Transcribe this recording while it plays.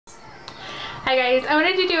Hi guys, I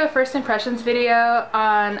wanted to do a first impressions video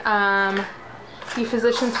on the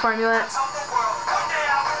Physicians Formula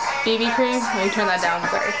BB cream. Let me turn that down,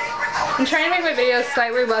 sorry. I'm trying to make my videos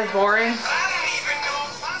slightly less boring.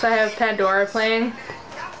 So I have Pandora playing.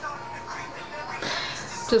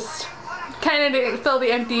 Just kind of to fill the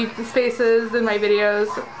empty spaces in my videos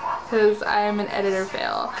because I am an editor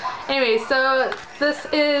fail. Anyway, so this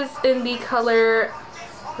is in the color,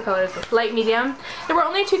 what color is this? Light medium. There were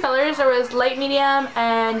only two colors. There was light medium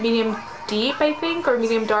and medium deep, I think, or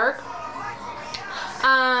medium dark.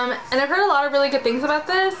 And I've heard a lot of really good things about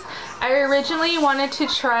this. I originally wanted to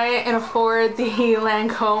try and afford the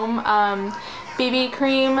Lancome BB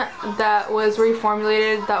cream that was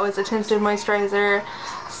reformulated, that was a tinted moisturizer.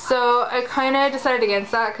 So I kind of decided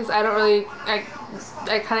against that because I don't really, I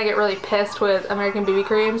kind of get really pissed with American BB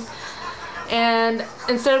creams. And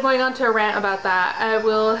instead of going on to a rant about that, I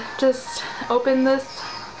will just open this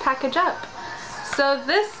package up. So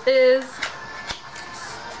this is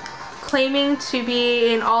claiming to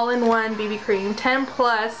be an all-in-one BB cream, 10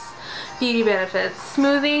 plus beauty benefits: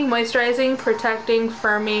 smoothing, moisturizing, protecting,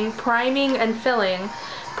 firming, priming, and filling,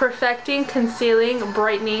 perfecting, concealing,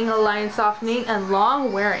 brightening, line softening, and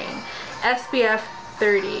long wearing. SPF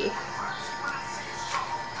 30.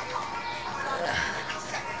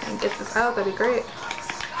 Get this out, that'd be great.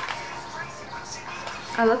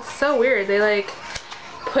 Oh, that's so weird. They like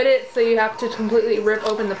put it so you have to completely rip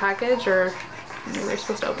open the package, or maybe they're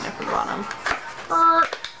supposed to open it from the bottom.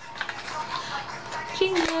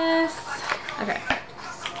 Genius. Okay,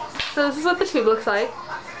 so this is what the tube looks like.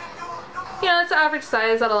 You know, it's the average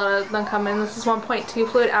size that a lot of them come in. This is 1.2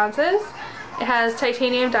 fluid ounces. It has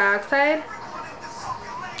titanium dioxide.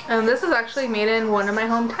 This is actually made in one of my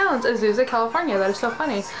hometowns, Azusa, California. That is so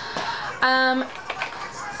funny.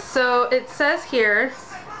 So it says here,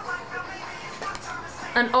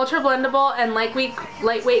 an ultra blendable and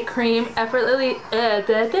lightweight cream effortlessly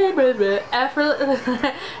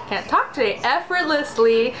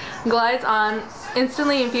glides on,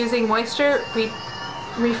 instantly infusing moisture,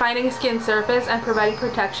 refining skin surface, and providing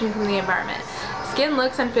protection from the environment. Skin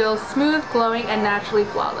looks and feels smooth, glowing, and naturally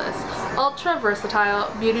flawless. Ultra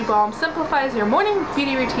versatile beauty balm simplifies your morning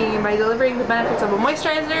beauty routine by delivering the benefits of a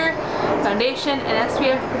moisturizer, foundation, and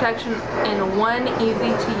SPF protection in one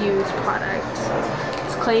easy-to-use product.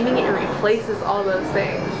 It's claiming it replaces all those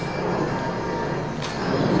things.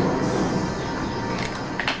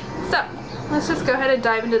 So, let's just go ahead and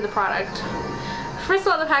dive into the product. First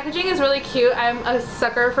of all, the packaging is really cute. I'm a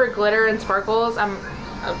sucker for glitter and sparkles. I'm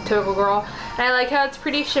a typical girl. And I like how it's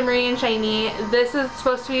pretty shimmery and shiny. This is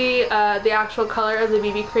supposed to be the actual color of the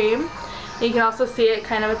BB cream. You can also see it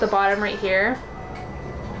kind of at the bottom right here.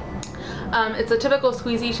 It's a typical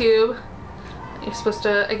squeezy tube. You're supposed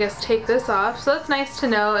to, I guess, take this off. So it's nice to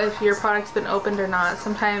know if your product's been opened or not.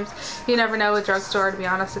 Sometimes you never know with drugstore, to be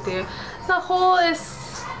honest with you. The hole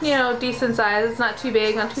is, you know, decent size. It's not too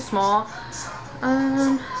big, not too small.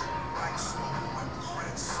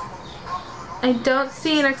 I don't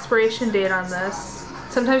see an expiration date on this.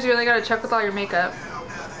 Sometimes you really gotta check with all your makeup.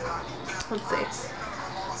 Let's see.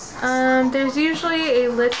 There's usually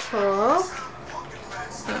a little...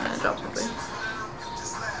 drop something.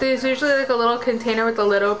 There's usually like a little container with the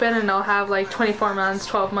lid open, and they'll have like 24 months,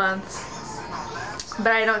 12 months.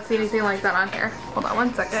 But I don't see anything like that on here. Hold on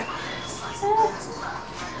one second.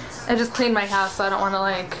 I just cleaned my house, so I don't want to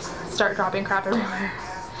like start dropping crap everywhere.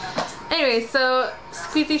 Anyway, so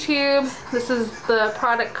squeezy tube. This is the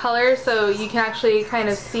product color, so you can actually kind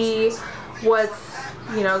of see what's,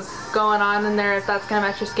 you know, going on in there, if that's gonna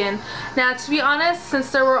match your skin. Now, to be honest,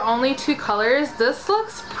 since there were only two colors, this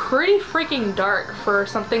looks pretty freaking dark for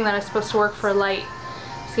something that is supposed to work for light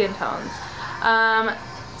skin tones.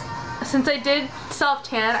 Since I did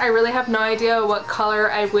self-tan, I really have no idea what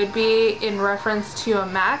color I would be in reference to a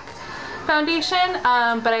MAC foundation,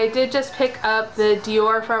 but I did just pick up the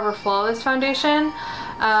Dior Forever Flawless foundation,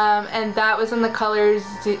 and that was in the colors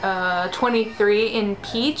 23 in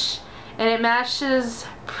peach, and it matches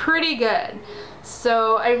pretty good.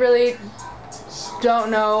 So I really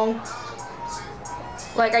don't know,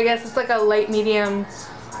 like, I guess it's like a light medium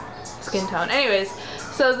skin tone. Anyways,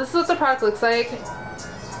 so this is what the product looks like.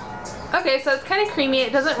 Okay, so it's kind of creamy,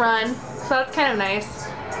 it doesn't run, so that's kind of nice.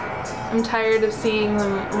 I'm tired of seeing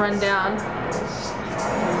them run down.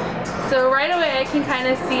 So right away I can kind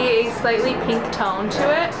of see a slightly pink tone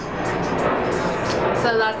to it.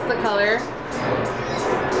 So that's the color.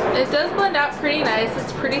 It does blend out pretty nice.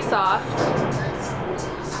 It's pretty soft.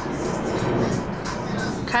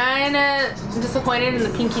 Kind of disappointed in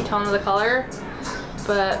the pinky tone of the color,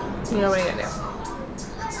 but you know what are you gonna do.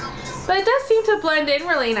 But it does seem to blend in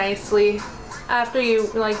really nicely. after you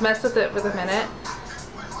like mess with it for a minute.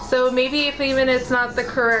 So maybe if even it's not the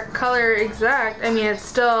correct color exact, I mean it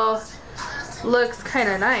still looks kind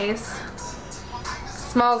of nice.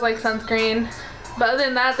 Smells like sunscreen, but other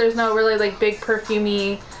than that there's no really like big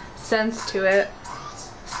perfumey sense to it.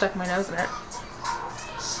 Stuck my nose in it.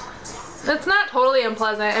 It's not totally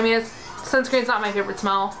unpleasant. I mean, sunscreen's not my favorite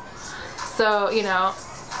smell, so you know,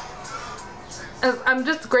 I'm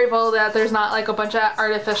just grateful that there's not like a bunch of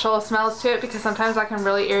artificial smells to it, because sometimes that can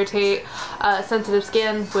really irritate sensitive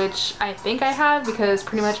skin, which I think I have because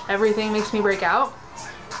pretty much everything makes me break out.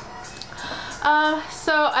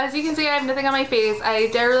 So as you can see, I have nothing on my face.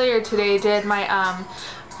 I earlier today did my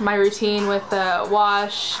my routine with the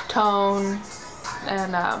wash, tone,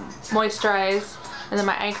 and moisturize, and then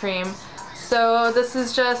my eye cream. So this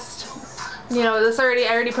is just, you know, I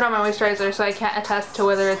already put on my moisturizer, so I can't attest to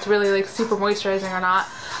whether it's really like super moisturizing or not.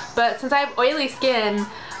 But since I have oily skin,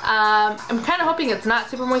 I'm kind of hoping it's not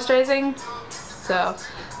super moisturizing. So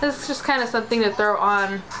this is just kind of something to throw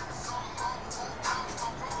on.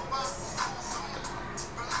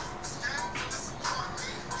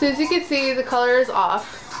 So as you can see, the color is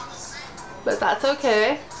off, but that's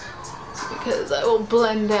okay because I will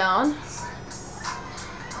blend down.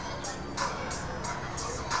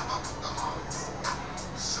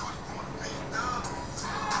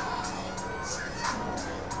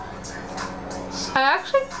 I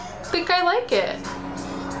actually think I like it.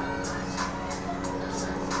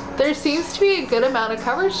 There seems to be a good amount of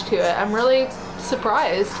coverage to it. I'm really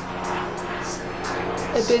surprised.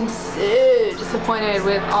 I've been so disappointed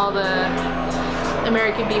with all the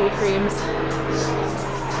American BB creams.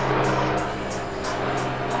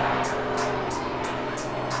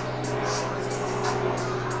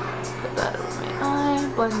 Put that over my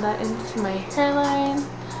eye, blend that into my hairline,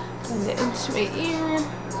 blend it into my ear,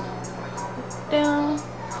 down.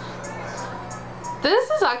 This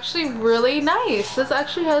is actually really nice. This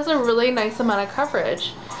actually has a really nice amount of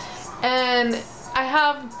coverage. And I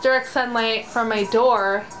have direct sunlight from my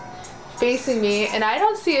door facing me, and I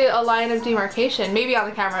don't see a line of demarcation. Maybe on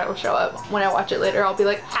the camera it will show up. When I watch it later I'll be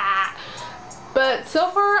like, ah! But so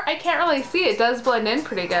far I can't really see. It does blend in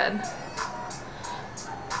pretty good.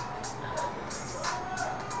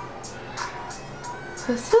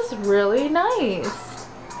 This is really nice.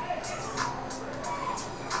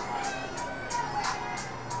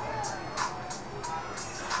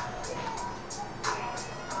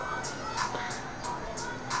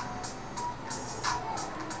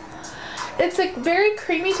 It's a very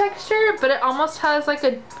creamy texture, but it almost has like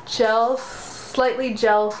a gel, slightly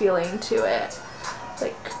gel feeling to it.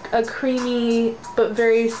 Like a creamy but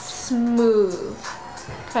very smooth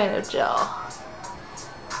kind of gel.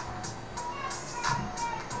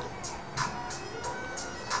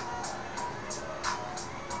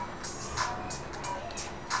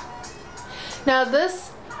 Now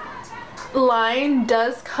this line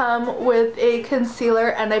does come with a concealer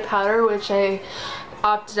and a powder, which I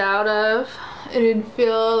opted out of. I didn't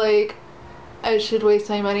feel like I should waste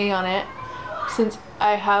my money on it since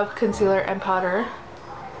I have concealer and powder.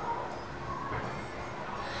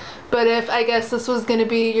 But if I guess this was gonna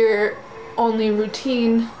be your only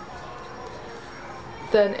routine,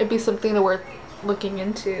 then it'd be something worth looking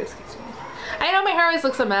into. Excuse me. I know my hair always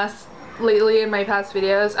looks a mess lately in my past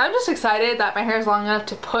videos. I'm just excited that my hair is long enough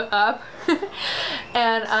to put up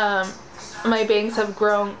and my bangs have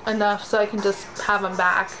grown enough so I can just have them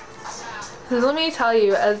back. Because let me tell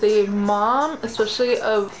you, as a mom, especially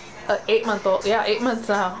of an 8-month-old, yeah, 8 months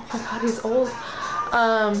now, oh my god, he's old,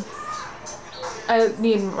 I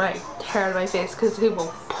need my hair out of my face because he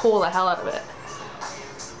will pull the hell out of it.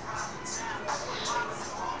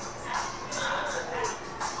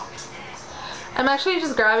 I'm actually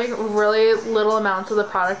just grabbing really little amounts of the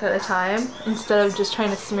product at a time instead of just trying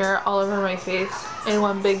to smear it all over my face in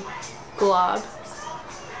one big glob.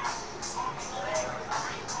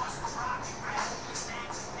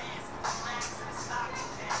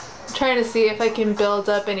 I'm trying to see if I can build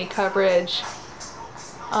up any coverage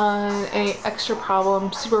on any extra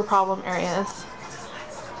problem, super problem areas.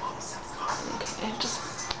 Okay,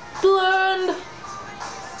 just blend.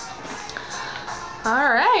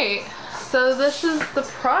 Alright, so this is the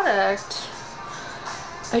product.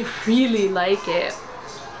 I really like it.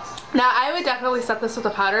 Now I would definitely set this with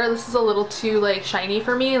a powder. This is a little too like shiny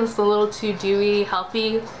for me. This is a little too dewy,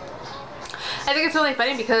 healthy. I think it's really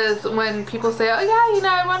funny because when people say, oh yeah, you know,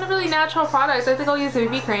 I want a really natural product, I think I'll use a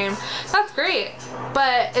BB cream. That's great,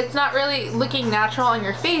 but it's not really looking natural on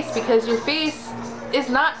your face because your face is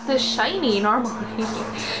not this shiny normally.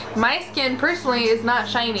 My skin personally is not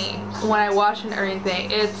shiny when I wash and everything.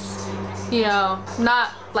 It's you know,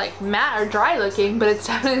 not like matte or dry looking, but it's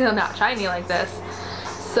definitely not shiny like this.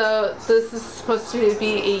 So this is supposed to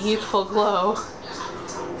be a youthful glow.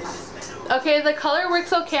 Okay, the color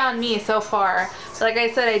works okay on me so far. Like I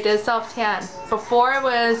said, I did self tan. Before it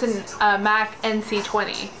was a MAC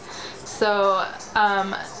NC20. So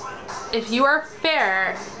if you are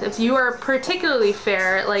fair, if you are particularly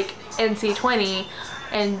fair, like NC20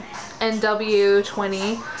 and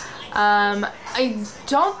NW20, I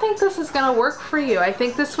don't think this is gonna work for you. I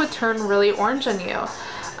think this would turn really orange on you.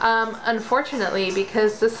 Unfortunately,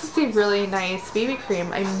 because this is a really nice BB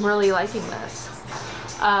cream. I'm really liking this.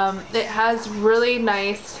 It has really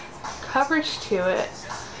nice coverage to it,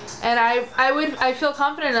 and I feel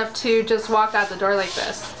confident enough to just walk out the door like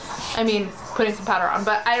this. I mean, putting some powder on,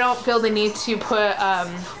 but I don't feel the need to put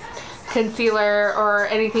concealer or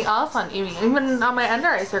anything else on. Even on my under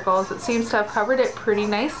eye circles, it seems to have covered it pretty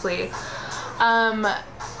nicely. I'm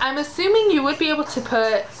assuming you would be able to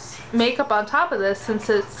put makeup on top of this since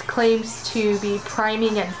it claims to be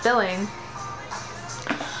priming and filling.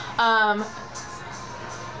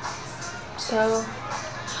 So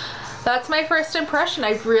that's my first impression.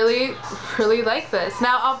 I really like this.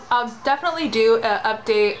 Now I'll definitely do an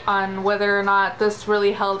update on whether or not this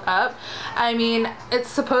really held up. I mean, it's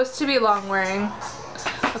supposed to be long wearing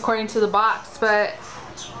according to the box, but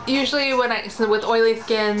usually when with oily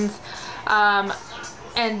skins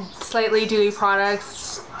and slightly dewy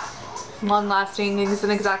products, long lasting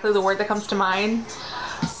isn't exactly the word that comes to mind.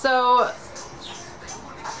 So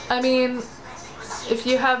I mean, if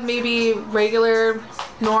you have maybe regular,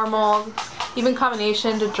 normal, even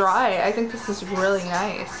combination to dry, I think this is really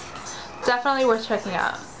nice. Definitely worth checking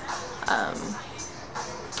out.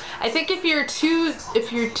 I think if your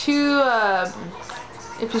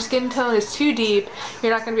skin tone is too deep,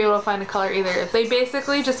 you're not going to be able to find a color either. They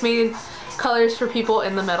basically just made colors for people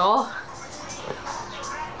in the middle.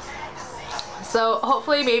 So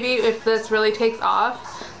hopefully, maybe if this really takes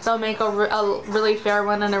off, they'll make a really fair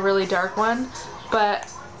one and a really dark one.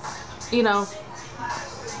 But, you know,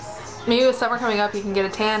 maybe with summer coming up, you can get a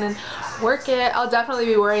tan and work it. I'll definitely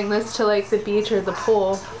be wearing this to like the beach or the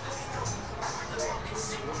pool.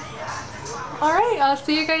 Alright, I'll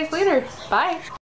see you guys later. Bye.